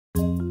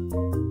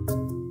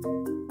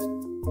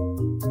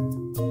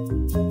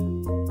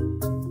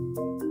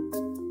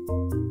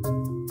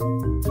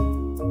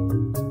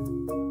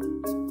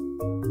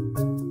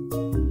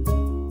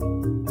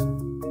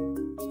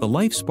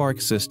LifeSPARC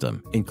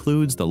system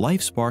includes the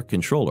LifeSPARC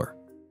controller,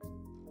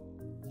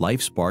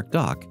 LifeSPARC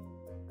dock,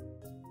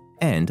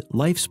 and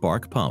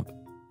LifeSPARC pump.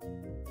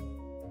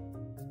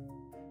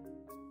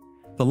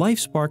 The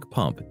LifeSPARC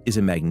pump is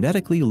a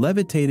magnetically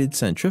levitated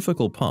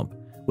centrifugal pump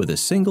with a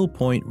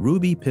single-point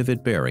ruby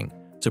pivot bearing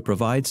to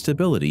provide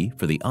stability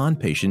for the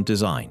on-patient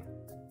design.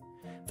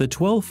 The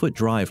 12-foot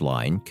drive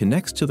line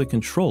connects to the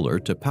controller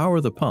to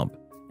power the pump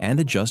and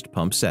adjust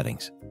pump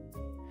settings.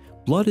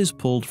 Blood is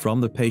pulled from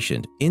the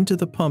patient into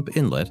the pump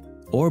inlet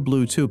or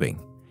blue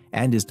tubing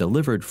and is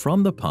delivered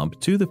from the pump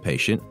to the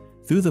patient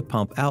through the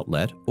pump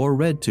outlet or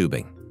red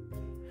tubing.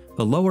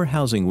 The lower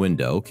housing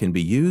window can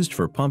be used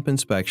for pump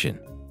inspection.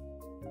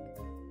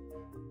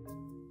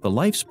 The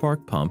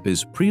LifeSPARC pump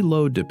is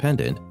preload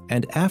dependent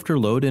and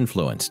afterload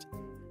influenced.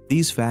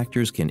 These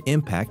factors can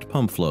impact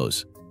pump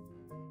flows.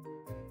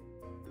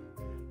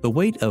 The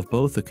weight of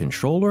both the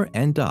controller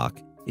and dock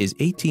is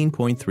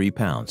 18.3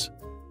 pounds.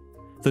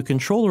 The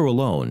controller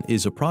alone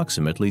is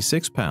approximately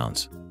 6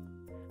 pounds.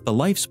 The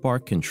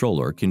LifeSPARC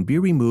controller can be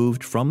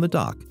removed from the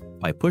dock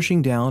by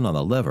pushing down on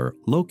the lever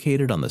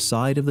located on the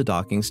side of the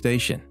docking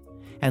station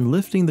and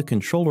lifting the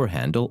controller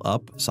handle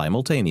up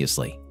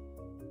simultaneously.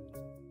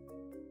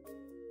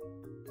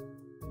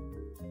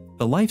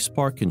 The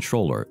LifeSPARC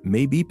controller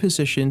may be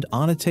positioned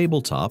on a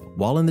tabletop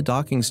while in the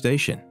docking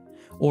station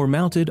or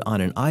mounted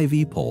on an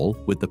IV pole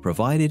with the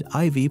provided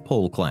IV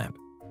pole clamp.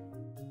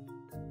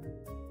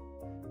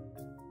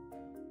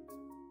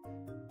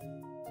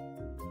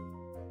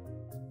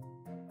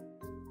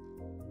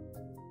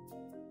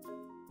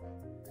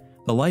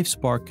 The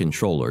LifeSPARC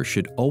controller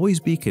should always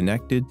be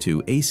connected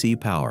to AC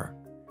power,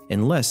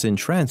 unless in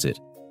transit,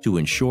 to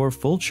ensure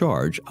full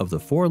charge of the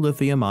 4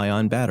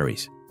 lithium-ion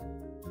batteries.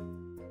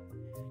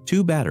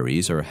 2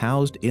 batteries are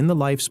housed in the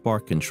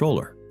LifeSPARC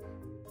controller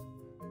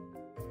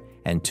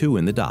and 2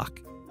 in the dock.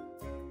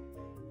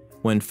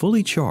 When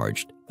fully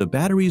charged, the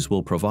batteries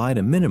will provide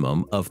a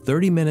minimum of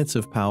 30 minutes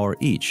of power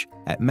each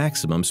at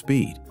maximum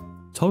speed,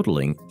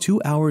 totaling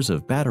 2 hours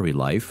of battery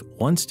life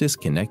once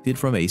disconnected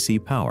from AC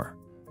power.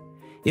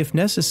 If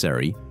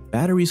necessary,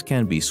 batteries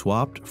can be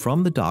swapped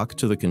from the dock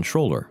to the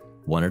controller,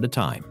 one at a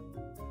time.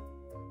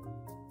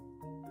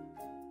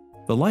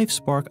 The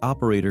LifeSPARC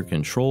operator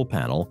control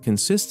panel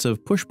consists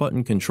of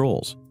push-button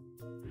controls,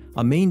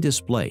 a main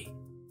display,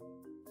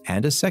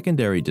 and a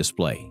secondary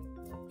display.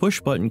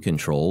 Push-button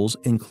controls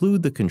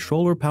include the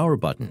controller power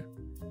button,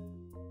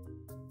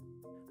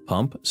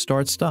 pump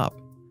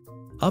start-stop,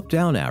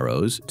 up-down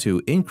arrows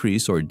to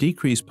increase or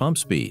decrease pump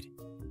speed,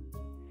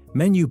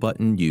 menu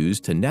button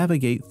used to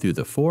navigate through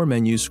the 4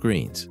 menu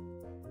screens.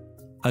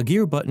 A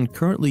gear button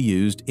currently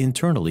used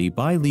internally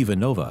by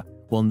LivaNova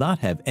will not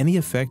have any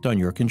effect on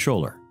your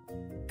controller,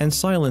 and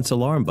silence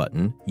alarm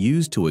button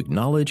used to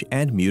acknowledge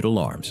and mute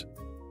alarms.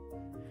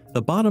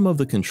 The bottom of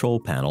the control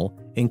panel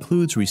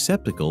includes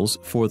receptacles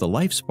for the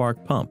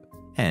LifeSPARC pump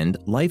and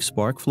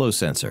LifeSPARC flow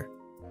sensor.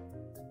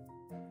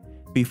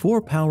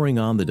 Before powering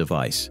on the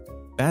device,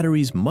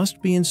 batteries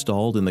must be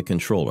installed in the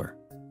controller.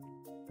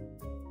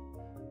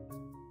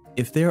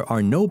 If there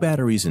are no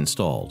batteries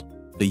installed,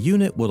 the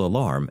unit will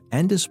alarm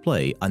and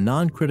display a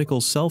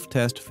non-critical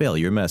self-test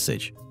failure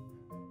message.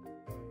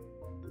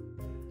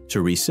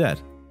 To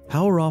reset,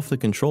 power off the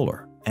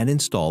controller and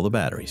install the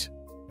batteries.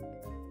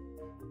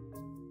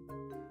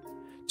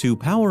 To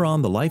power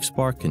on the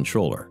LifeSPARC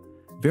controller,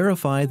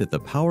 verify that the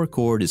power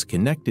cord is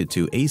connected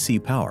to AC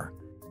power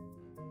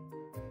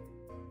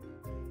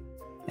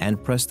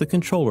and press the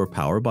controller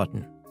power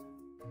button.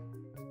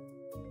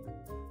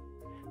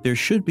 There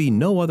should be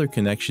no other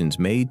connections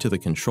made to the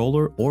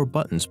controller or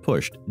buttons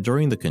pushed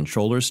during the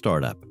controller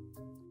startup.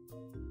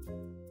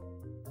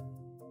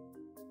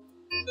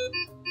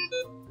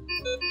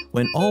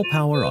 When all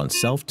power on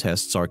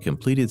self-tests are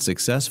completed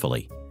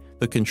successfully,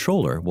 the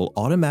controller will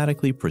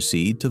automatically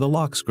proceed to the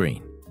lock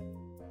screen.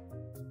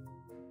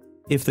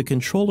 If the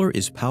controller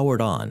is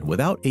powered on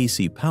without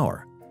AC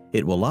power,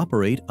 it will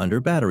operate under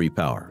battery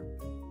power.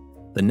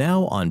 The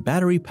Now on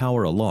Battery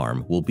Power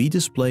alarm will be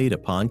displayed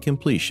upon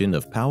completion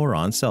of power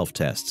on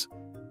self-tests.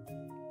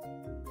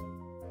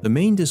 The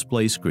main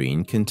display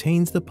screen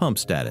contains the pump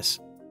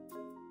status,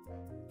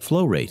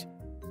 flow rate,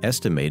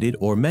 estimated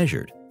or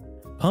measured,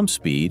 pump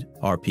speed,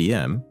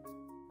 RPM,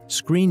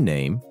 screen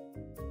name,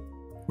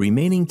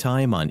 remaining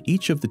time on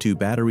each of the 2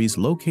 batteries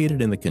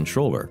located in the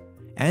controller,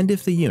 and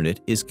if the unit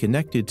is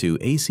connected to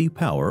AC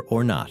power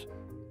or not.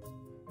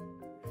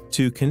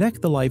 To connect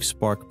the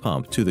LifeSPARC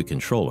pump to the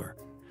controller,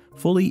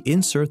 fully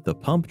insert the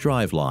pump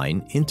drive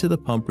line into the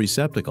pump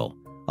receptacle,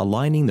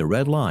 aligning the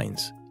red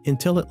lines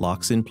until it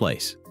locks in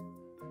place.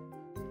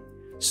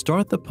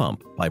 Start the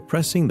pump by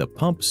pressing the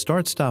pump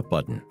start-stop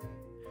button.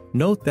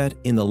 Note that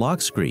in the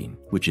lock screen,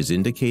 which is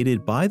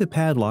indicated by the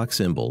padlock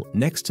symbol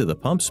next to the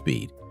pump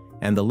speed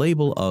and the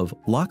label of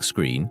lock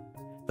screen,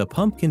 the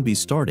pump can be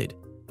started,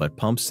 but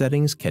pump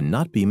settings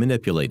cannot be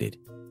manipulated.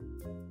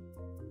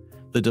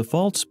 The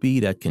default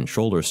speed at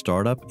controller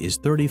startup is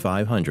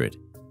 3,500.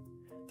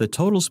 The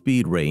total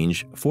speed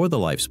range for the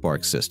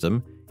LifeSPARC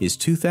system is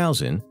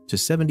 2,000 to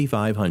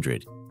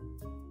 7,500.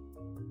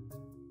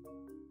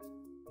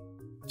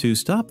 To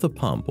stop the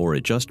pump or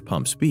adjust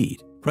pump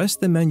speed, press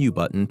the menu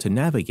button to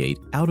navigate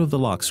out of the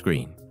lock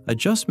screen.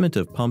 Adjustment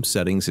of pump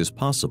settings is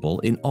possible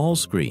in all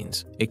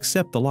screens,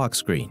 except the lock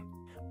screen.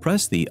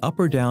 Press the up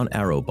or down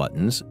arrow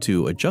buttons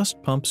to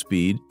adjust pump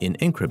speed in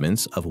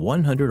increments of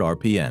 100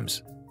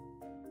 RPMs.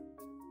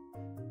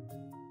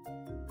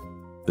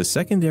 The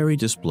secondary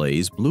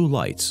display's blue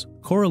lights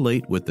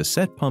correlate with the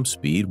set pump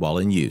speed while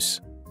in use.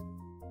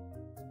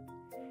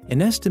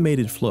 An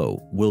estimated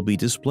flow will be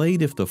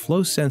displayed if the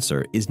flow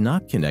sensor is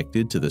not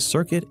connected to the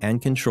circuit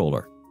and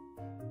controller.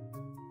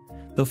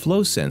 The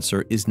flow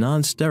sensor is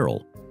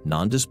non-sterile,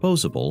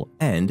 non-disposable,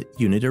 and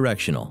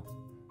unidirectional.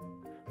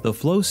 The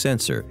flow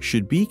sensor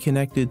should be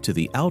connected to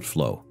the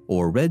outflow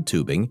or red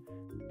tubing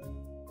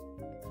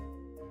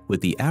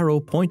with the arrow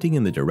pointing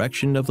in the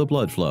direction of the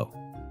blood flow.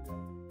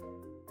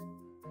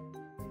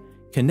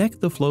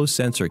 Connect the flow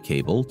sensor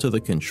cable to the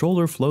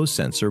controller flow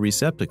sensor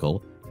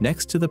receptacle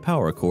next to the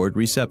power cord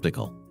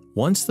receptacle.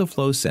 Once the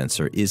flow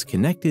sensor is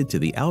connected to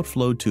the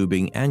outflow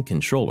tubing and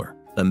controller,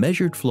 the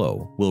measured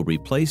flow will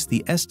replace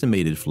the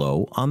estimated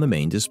flow on the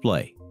main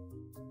display.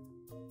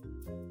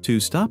 To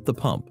stop the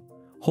pump,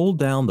 hold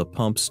down the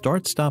pump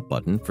start-stop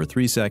button for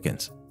 3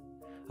 seconds.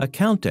 A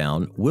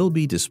countdown will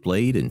be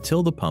displayed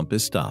until the pump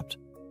is stopped.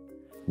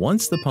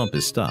 Once the pump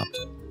is stopped,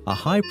 a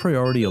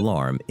high-priority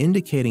alarm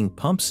indicating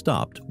pump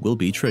stopped will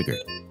be triggered.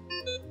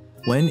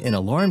 When an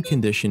alarm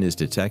condition is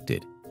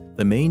detected,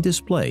 the main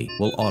display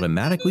will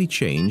automatically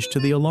change to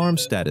the alarm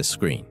status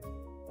screen.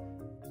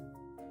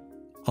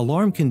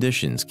 Alarm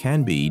conditions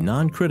can be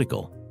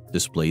non-critical,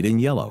 displayed in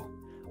yellow,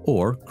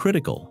 or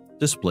critical,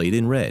 displayed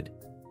in red.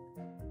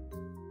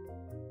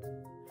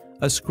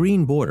 A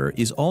screen border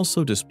is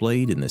also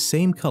displayed in the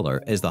same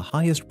color as the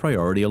highest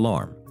priority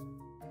alarm.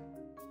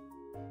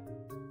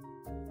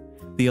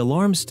 The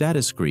alarm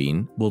status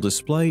screen will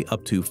display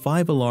up to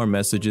 5 alarm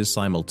messages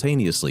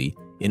simultaneously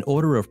in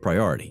order of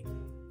priority.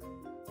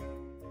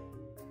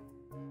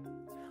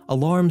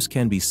 Alarms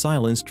can be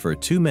silenced for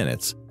 2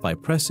 minutes by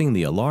pressing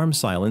the Alarm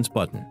Silence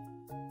button.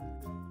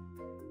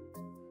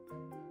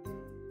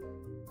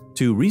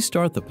 To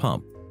restart the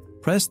pump,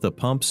 press the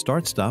Pump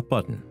Start-Stop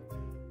button.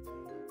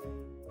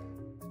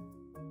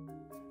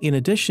 In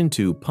addition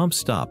to pump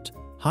stopped,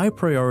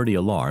 high-priority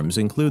alarms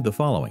include the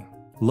following: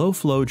 low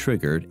flow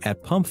triggered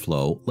at pump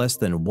flow less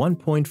than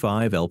 1.5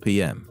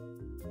 LPM,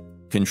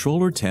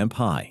 controller temp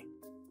high,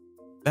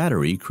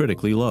 battery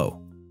critically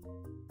low,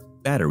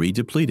 battery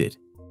depleted,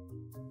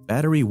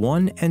 battery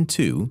 1 and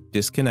 2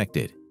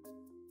 disconnected.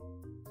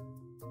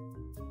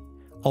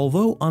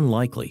 Although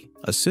unlikely,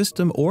 a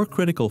system or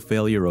critical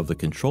failure of the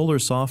controller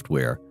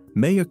software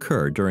may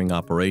occur during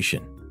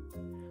operation.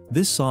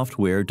 This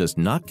software does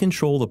not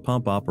control the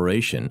pump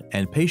operation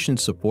and patient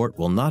support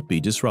will not be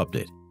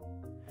disrupted.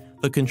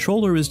 The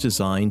controller is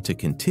designed to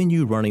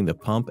continue running the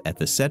pump at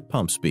the set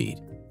pump speed.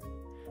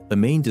 The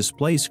main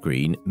display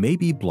screen may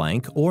be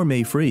blank or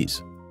may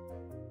freeze.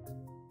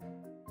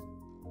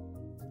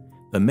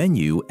 The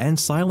menu and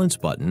silence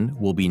button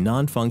will be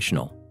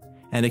non-functional,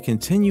 and a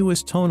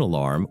continuous tone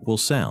alarm will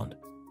sound.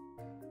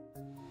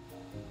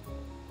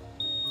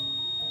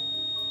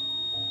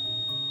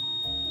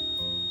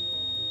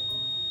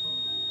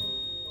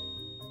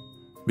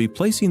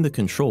 Replacing the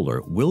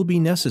controller will be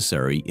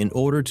necessary in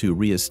order to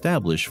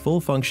re-establish full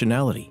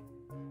functionality.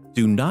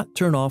 Do not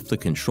turn off the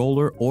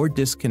controller or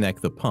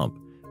disconnect the pump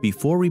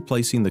before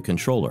replacing the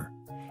controller,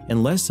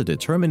 unless a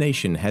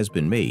determination has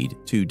been made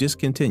to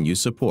discontinue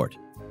support.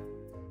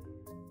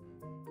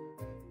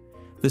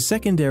 The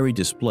secondary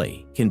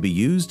display can be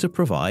used to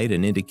provide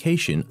an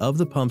indication of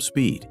the pump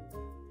speed.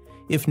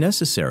 If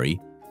necessary,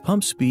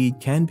 pump speed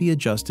can be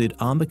adjusted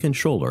on the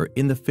controller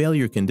in the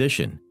failure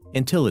condition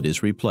until it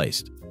is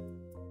replaced.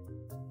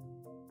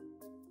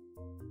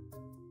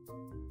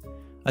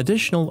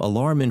 Additional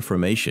alarm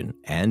information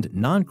and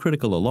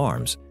non-critical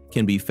alarms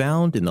can be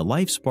found in the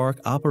LifeSPARC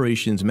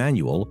Operations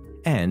Manual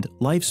and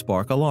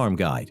LifeSPARC Alarm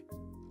Guide.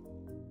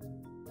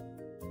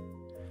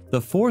 The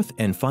fourth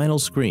and final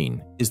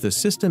screen is the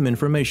System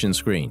Information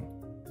screen,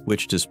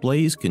 which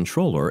displays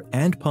controller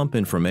and pump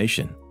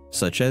information,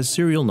 such as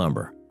serial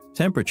number,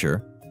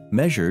 temperature,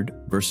 measured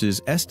versus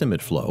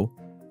estimate flow,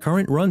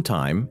 current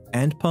runtime,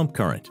 and pump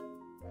current.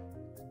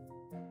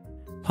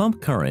 Pump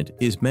current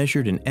is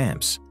measured in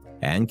amps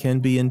and can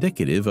be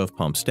indicative of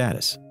pump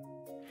status.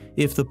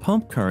 If the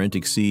pump current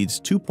exceeds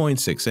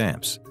 2.6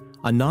 amps,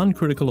 a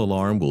non-critical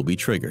alarm will be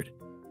triggered.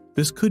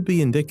 This could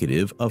be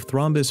indicative of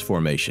thrombus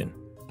formation,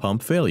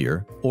 pump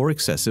failure, or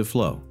excessive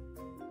flow.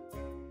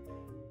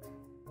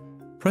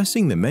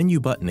 Pressing the menu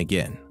button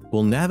again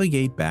will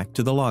navigate back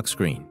to the lock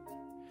screen.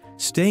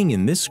 Staying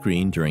in this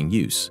screen during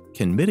use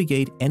can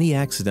mitigate any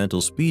accidental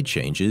speed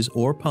changes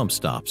or pump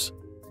stops.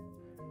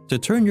 To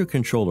turn your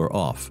controller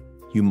off,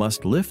 you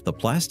must lift the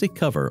plastic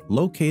cover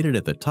located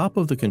at the top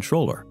of the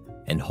controller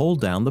and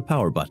hold down the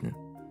power button.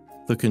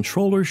 The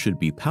controller should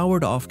be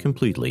powered off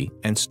completely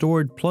and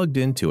stored plugged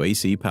into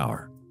AC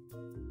power.